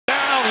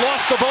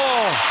lost the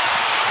ball.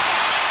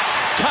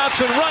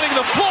 Thompson running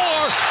the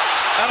floor,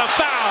 and a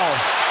foul.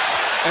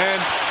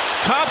 And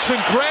Thompson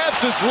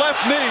grabs his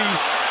left knee,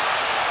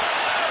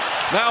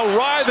 now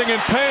writhing in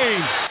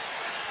pain.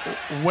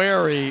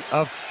 Wary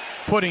of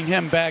putting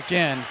him back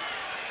in.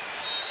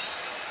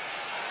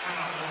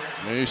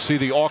 There you see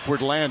the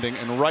awkward landing,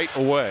 and right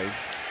away.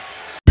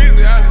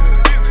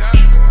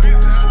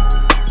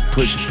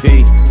 Pushin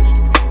P.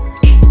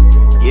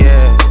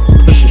 Yeah,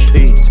 Pushin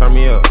P. Turn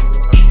me up.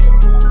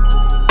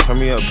 Turn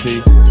me up,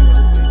 P.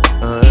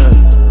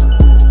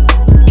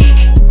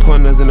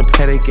 Pointers in the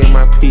paddock in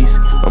my piece.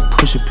 I'm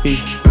Pushin P.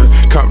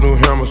 Cop new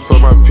hammers for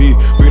my P.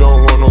 We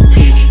don't want no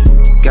peace.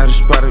 Got a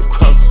spot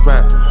across the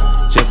spot.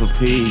 Just for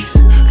peace.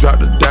 Drop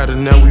the data,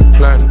 now we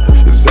plotting.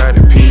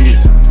 Exotic peas.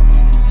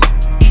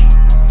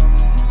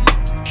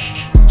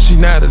 She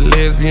not a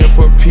lesbian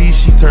for peace.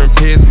 She turned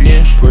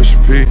lesbian.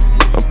 Pushin P.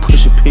 I'm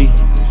Pushin P.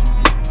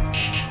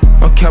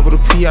 On capital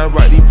P, I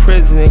write the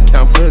president,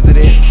 count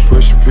presidents.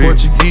 Pushin P.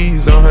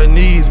 Portuguese on her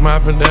knees,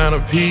 mopping down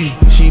a P.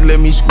 She let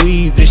me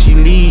squeeze and she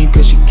leave,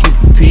 cause she keep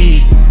a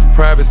P.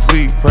 Private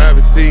suite,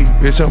 privacy,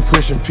 bitch, I'm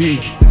Pushin P.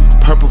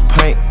 Purple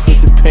paint,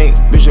 pussy pink,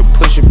 bitch, I'm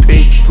Pushin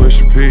P.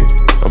 Pushin P.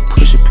 I'm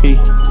Pushin P.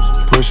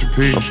 Pushin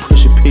P. I'm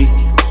Pushin P.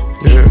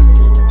 Yeah.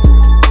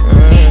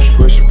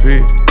 Pushin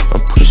P.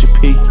 I'm Pushin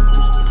P.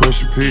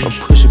 Pushin P. I'm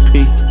Pushin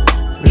P.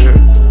 Yeah.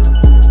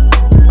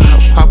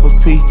 Papa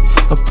P,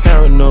 a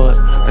paranoid.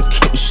 I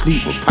can't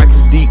sleep, my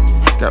pockets deep.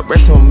 Got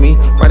rest on me,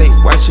 why they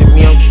watching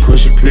me? I'm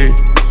Pushin P.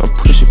 I'm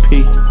Pushin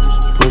P.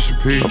 Pushin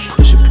P. I'm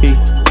Pushin P.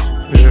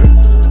 Yeah.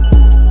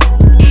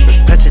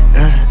 Touch it,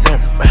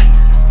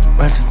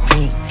 watch it,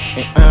 P.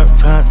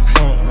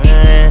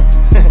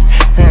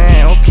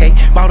 Okay,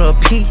 bought a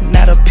P,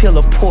 not a pill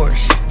of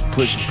Porsche.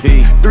 Pushin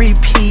P. 3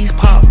 P's,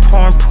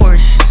 popcorn,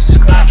 Porsche.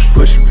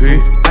 Pushin P.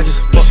 I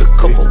just fucked a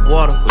cup of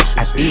water.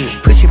 I did.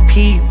 Pushin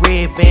P,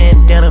 red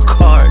bandana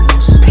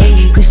Cardinals.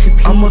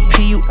 I'm a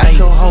P, you out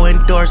your whole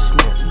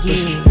endorsement. Yeah.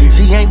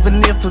 She ain't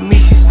vanilla for me,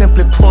 she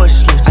simply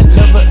porcelain.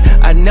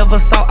 I never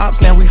saw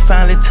ops, now we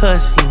finally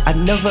touched.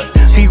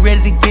 She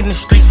ready to get in the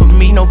streets for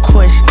me, no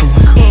question.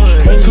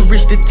 Too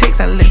rich to text,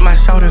 I let my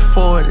shoulder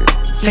forward it.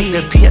 Take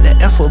the P at the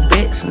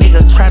alphabets,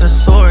 nigga try to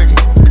sort it.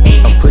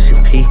 I'm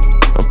Pushin P.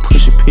 I'm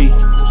Pushin P.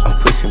 I'm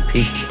Pushin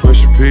P.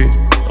 Pushin P.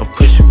 I'm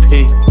Pushin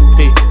P.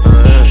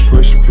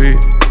 Pushin P.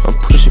 I'm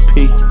Pushin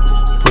P.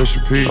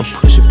 Pushin P. I'm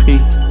Pushin